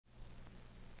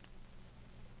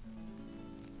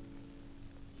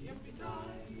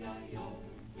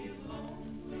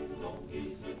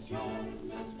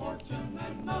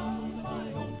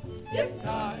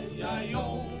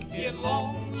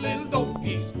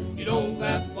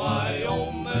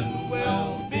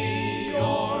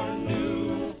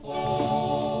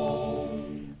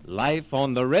life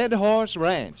on the Red Horse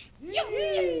Ranch.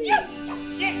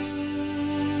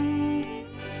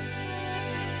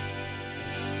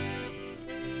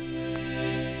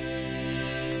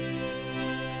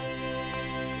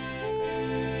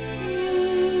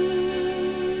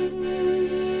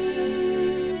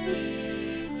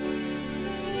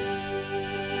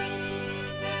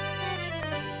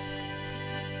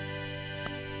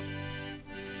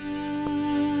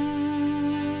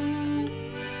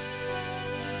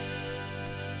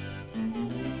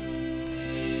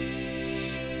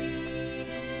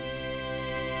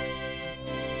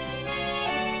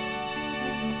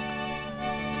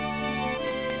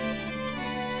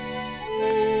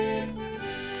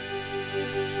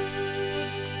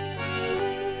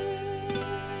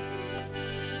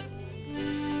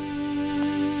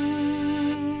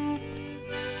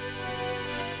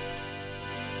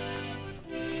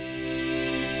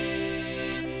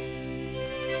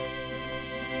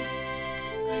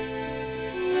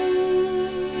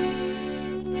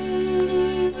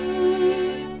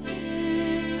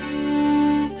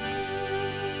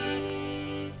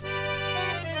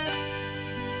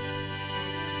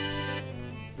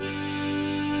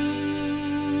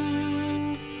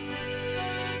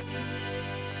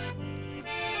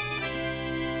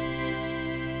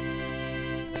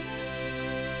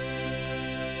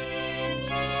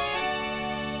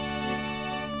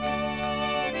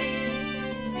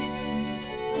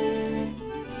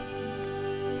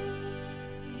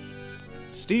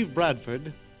 Steve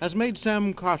Bradford has made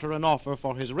Sam Carter an offer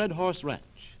for his Red Horse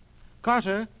Ranch.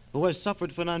 Carter, who has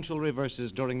suffered financial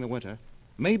reverses during the winter,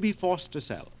 may be forced to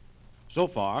sell. So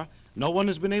far, no one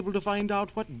has been able to find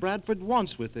out what Bradford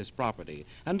wants with this property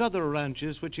and other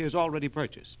ranches which he has already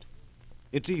purchased.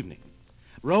 It's evening.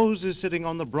 Rose is sitting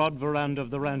on the broad veranda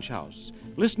of the ranch house,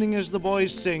 listening as the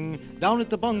boys sing down at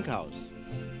the bunkhouse.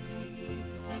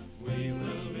 We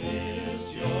will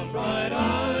miss your bright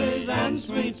eyes and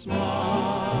sweet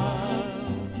smile,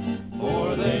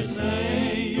 for they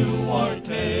say you are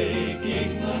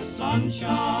taking the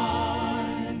sunshine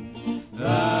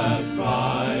that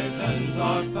brightens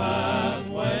our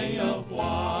pathway a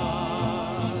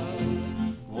while.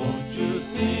 Won't you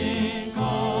think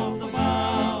of the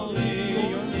valley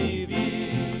you're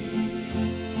leaving?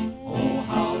 Oh,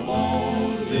 how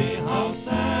lonely, how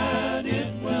sad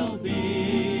it will be.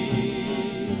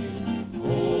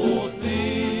 Oh,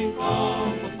 think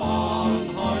of the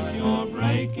fond heart you're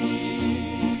breaking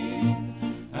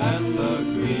and the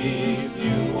grief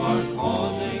you are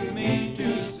causing me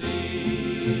to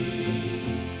see.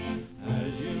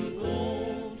 As you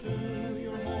go to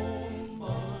your home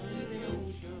by the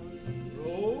ocean.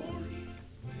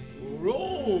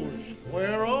 Rose,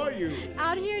 where are you?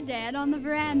 Out here, Dad, on the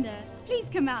veranda. Please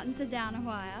come out and sit down a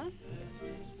while.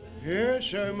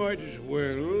 Yes, I might as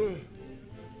well.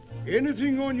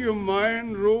 Anything on your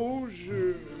mind, Rose?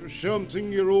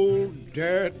 Something your old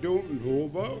dad don't know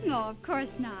about? No, of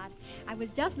course not. I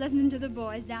was just listening to the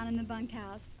boys down in the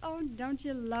bunkhouse. Oh, don't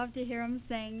you love to hear 'em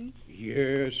sing?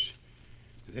 Yes,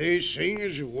 they sing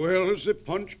as well as the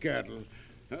punch cattle.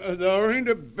 There ain't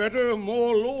a better,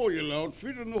 more loyal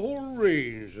outfit in the whole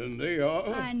range than they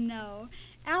are. I know.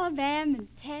 Alabama and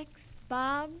Tex,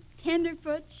 Bob,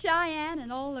 Tenderfoot, Cheyenne,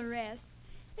 and all the rest.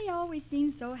 They always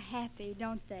seem so happy,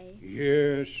 don't they?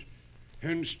 Yes,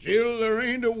 and still there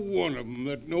ain't a one of 'em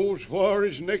that knows where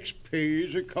his next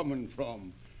pays are coming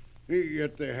from.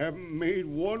 Yet they haven't made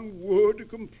one word of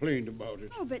complaint about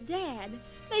it. Oh, but Dad,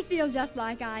 they feel just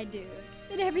like I do,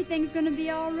 that everything's going to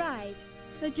be all right,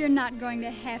 that you're not going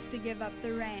to have to give up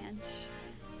the ranch.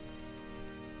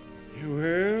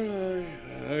 Well,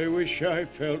 I wish I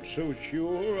felt so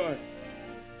sure.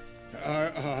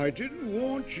 I didn't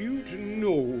want you to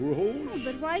know, Rose. Oh,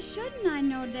 but why shouldn't I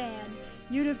know, Dad?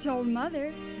 You'd have told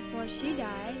Mother before she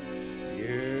died.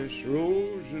 Yes,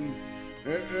 Rose,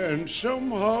 and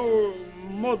somehow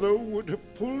Mother would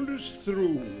have pulled us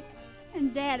through.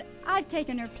 And, Dad, I've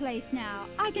taken her place now.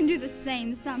 I can do the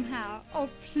same somehow. Oh,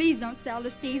 please don't sell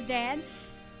to Steve, Dad.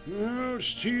 Well,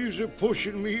 Steve's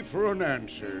pushing me for an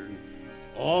answer.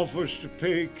 Offers to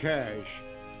pay cash.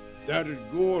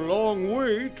 That'd go a long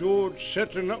way towards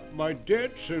settling up my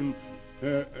debts and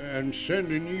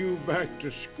sending you back to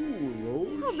school,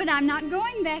 Rose. Oh, but I'm not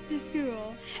going back to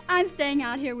school. I'm staying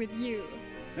out here with you.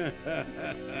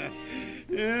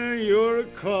 Yeah, you're a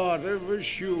Carter for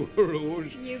sure,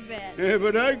 Rose. You bet.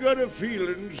 But I got a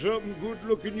feeling some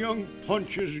good-looking young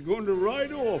puncher's going to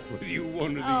ride off with you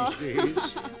one of these days.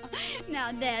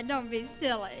 Now, Dad, don't be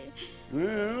silly.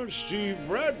 Well, Steve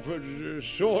Bradford's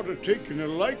sort of taking a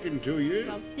liking to you.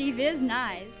 Well, Steve is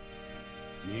nice.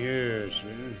 Yes,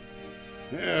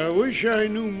 I wish I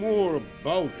knew more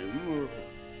about him, or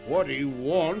what he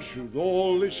wants with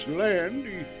all this land.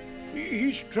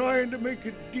 He's trying to make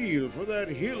a deal for that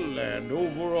hill land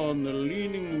over on the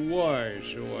Leaning Y,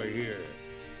 so I hear.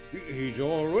 He's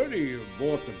already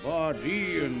bought the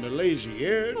Bardee and the Lazy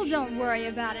Edge. Well, don't worry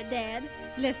about it, Dad.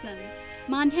 Listen,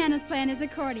 Montana's playing his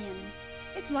accordion.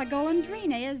 It's La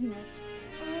Golondrina, isn't it?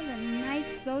 Oh, the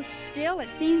night's so still, it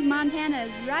seems Montana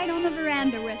is right on the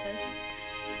veranda with us.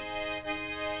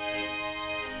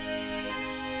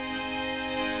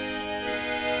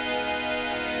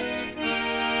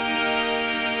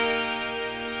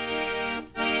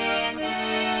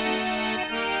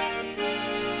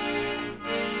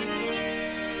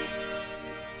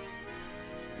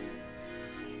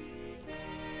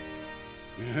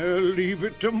 Leave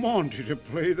it to Monty to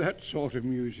play that sort of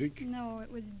music. No,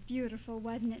 it was beautiful,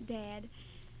 wasn't it, Dad?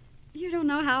 You don't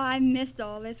know how I missed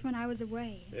all this when I was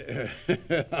away.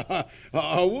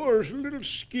 I was a little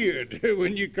scared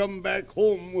when you come back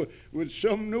home with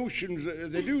some notions.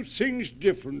 They do things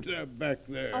different back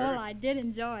there. Oh, I did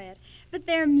enjoy it. But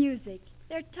their music,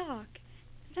 their talk,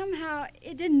 somehow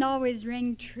it didn't always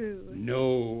ring true.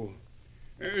 No.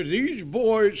 These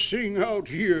boys sing out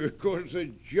here 'cause they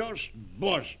just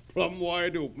bust plumb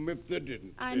wide open if they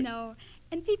didn't. I know.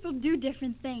 And people do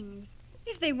different things.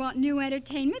 If they want new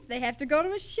entertainment, they have to go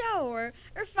to a show or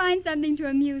find something to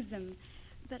amuse them.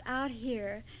 But out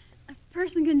here, a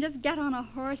person can just get on a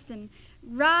horse and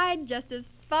ride just as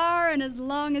far and as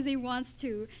long as he wants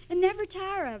to and never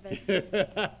tire of it.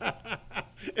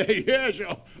 Yes,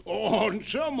 on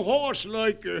some horse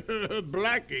like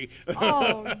Blackie.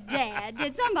 Oh, Dad,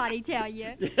 did somebody tell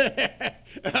you?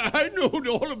 I knowed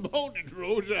all about it,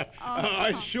 Rosa.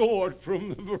 I saw it from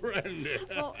the veranda.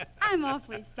 Well, I'm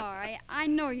awfully sorry. I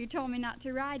know you told me not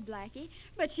to ride Blackie,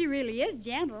 but she really is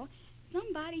gentle.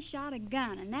 Somebody shot a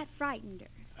gun, and that frightened her.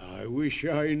 I wish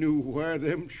I knew where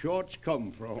them shots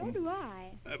come from. So do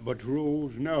I. But,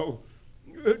 Rose, now,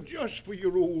 just for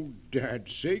your old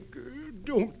dad's sake,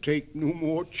 don't take no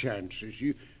more chances.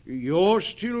 You're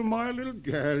still my little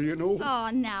gal, you know.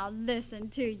 Oh, now listen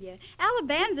to you.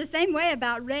 Alabama's the same way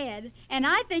about Red, and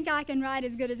I think I can ride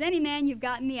as good as any man you've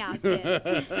got in the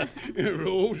outfit.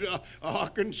 Rose, I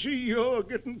can see you're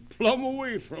getting plumb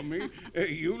away from me.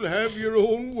 You'll have your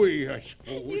own way, I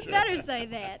suppose. You better say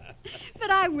that.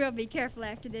 But I will be careful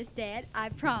after this, Dad. I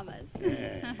promise.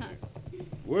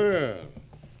 Well,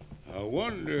 I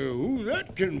wonder who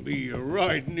that can be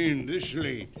riding in this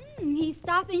late. He's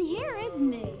stopping here,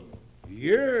 isn't he?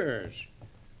 Yes.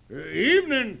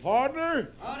 Evening,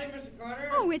 partner. Howdy, Mr. Carter.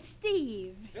 Oh, it's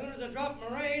Steve. As soon as I drop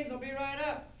my reins, I'll be right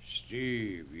up.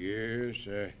 Steve, yes.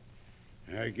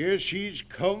 I guess he's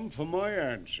come for my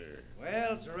answer.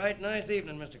 Well, it's a right nice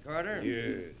evening, Mr. Carter.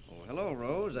 Yes. Oh, hello,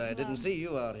 Rose. I didn't see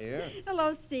you out here.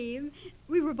 Hello, Steve.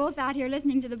 We were both out here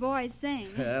listening to the boys sing.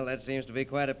 Well, that seems to be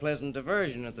quite a pleasant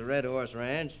diversion at the Red Horse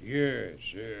Ranch. Yes.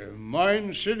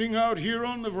 Mind sitting out here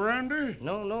on the veranda?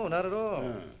 No, not at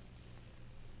all.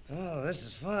 Oh, this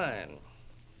is fine.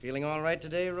 Feeling all right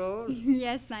today, Rose?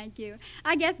 Yes, thank you.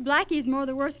 I guess Blackie's more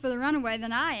the worse for the runaway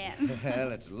than I am.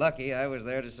 Well, it's lucky I was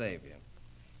there to save you.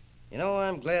 You know,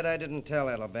 I'm glad I didn't tell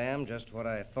Alabama just what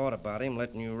I thought about him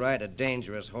letting you ride a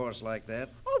dangerous horse like that.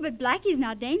 Oh, but Blackie's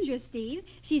not dangerous, Steve.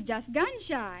 She's just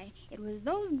gun-shy. It was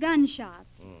those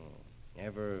gunshots.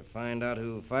 Ever find out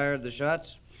who fired the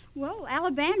shots? Well,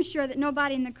 Alabama's sure that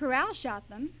nobody in the corral shot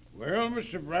them. Well,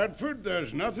 Mr. Bradford,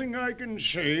 there's nothing I can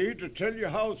say to tell you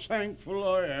how thankful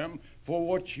I am for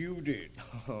what you did.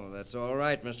 Oh, that's all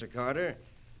right, Mr. Carter.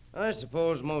 I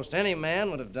suppose most any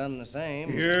man would have done the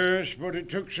same. Yes, but it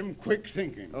took some quick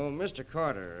thinking. Oh, Mr.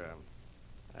 Carter,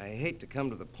 I hate to come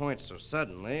to the point so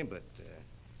suddenly, but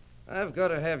I've got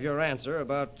to have your answer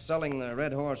about selling the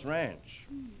Red Horse Ranch.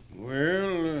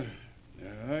 Well,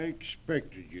 I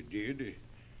expected you did.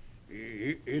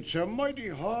 It's a mighty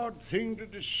hard thing to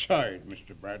decide,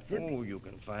 Mr. Bradford. Oh, you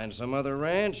can find some other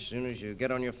ranch as soon as you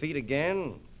get on your feet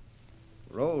again.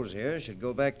 Rose here should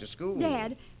go back to school.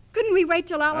 Dad, couldn't we wait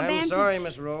till Alabama... I'm sorry,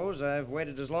 Miss Rose. I've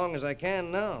waited as long as I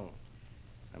can now.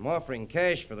 I'm offering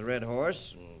cash for the Red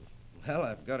Horse, and, well,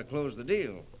 I've got to close the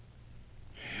deal.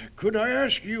 Could I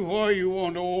ask you why you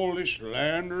want all this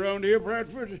land around here,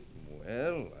 Bradford?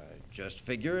 Well, I just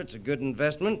figure it's a good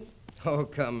investment. Oh,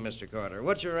 come, Mr. Carter.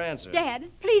 What's your answer?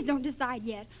 Dad, please don't decide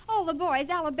yet. All the boys,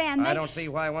 Alabama... I don't see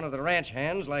why one of the ranch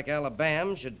hands like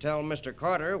Alabama should tell Mr.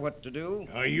 Carter what to do.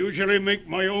 I usually make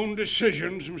my own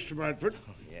decisions, Mr. Bradford.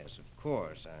 Yes, of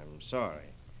course. I'm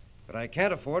sorry. But I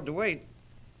can't afford to wait.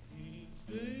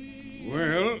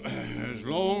 Well, as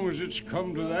long as it's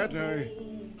come to that,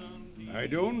 I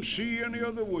don't see any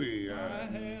other way.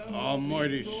 I'm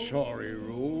mighty sorry,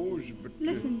 Rose, but...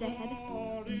 Listen, Dad.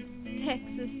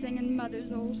 Texas singing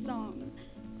Mother's old song.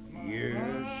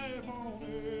 Yes.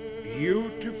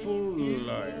 Beautiful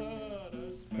life.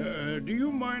 Do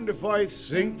you mind if I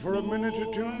think for a minute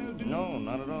or two? No,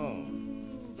 not at all.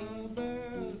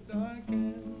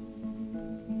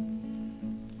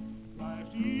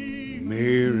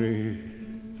 Mary,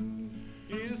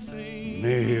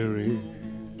 Mary,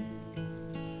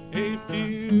 a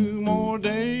few more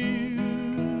days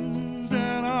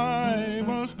and I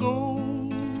must go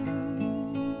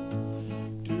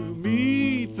to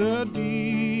meet the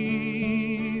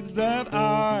deeds that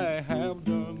I have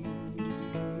done,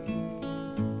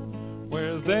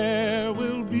 where there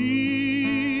will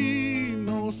be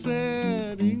no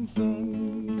setting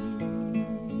sun,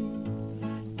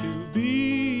 to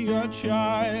be a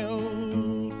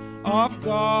child of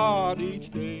God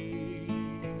each day.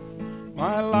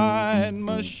 My light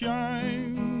must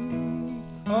shine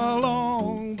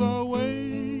along the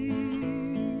way.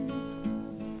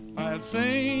 I'll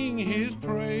sing his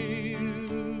praise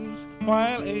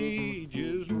while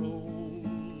ages roll.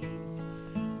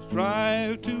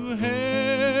 Strive to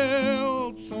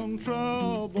help some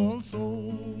troubled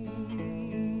soul.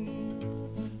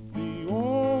 The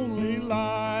only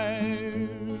life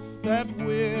that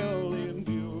will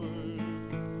endure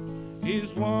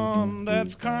is one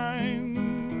that's kind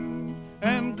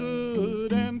and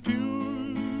good and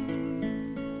pure.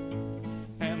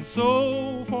 And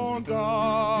so for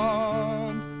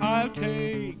God I'll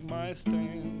take my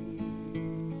stand.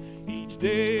 Each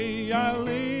day I'll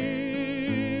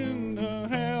lend a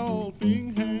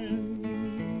helping hand.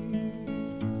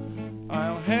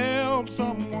 I'll help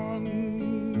someone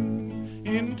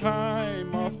in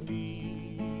time of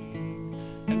need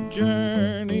and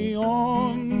journey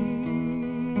on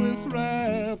with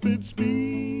rapid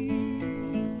speed.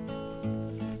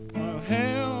 I'll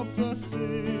help the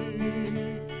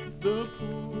sick, the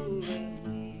poor and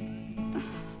needy.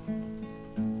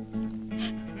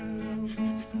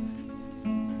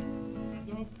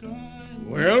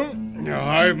 Well,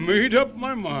 I've made up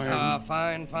my mind.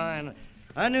 Fine, fine.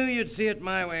 I knew you'd see it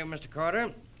my way, Mr.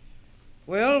 Carter.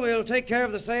 Well, we'll take care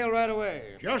of the sale right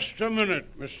away. Just a minute,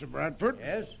 Mr. Bradford.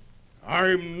 Yes?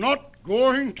 I'm not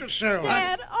going to sell.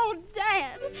 Dad, oh,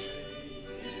 Dad.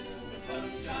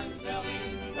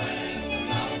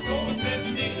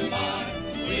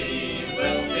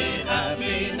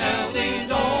 Happy Nellie,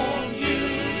 don't you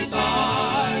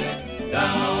sigh.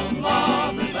 Down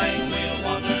Lover's Lane we'll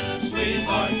wander,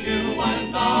 sweetheart, you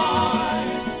and I.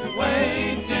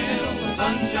 Wait till the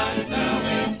sun shines,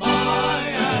 Nellie, by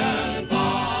and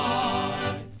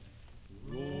by.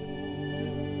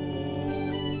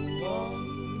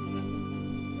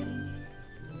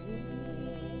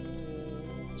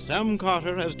 Sam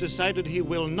Carter has decided he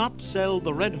will not sell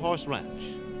the Red Horse Ranch.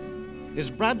 Is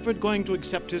Bradford going to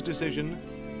accept his decision?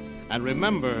 And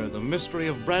remember, the mystery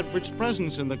of Bradford's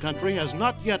presence in the country has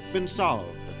not yet been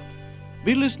solved.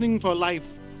 Be listening for Life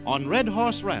on Red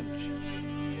Horse Ranch,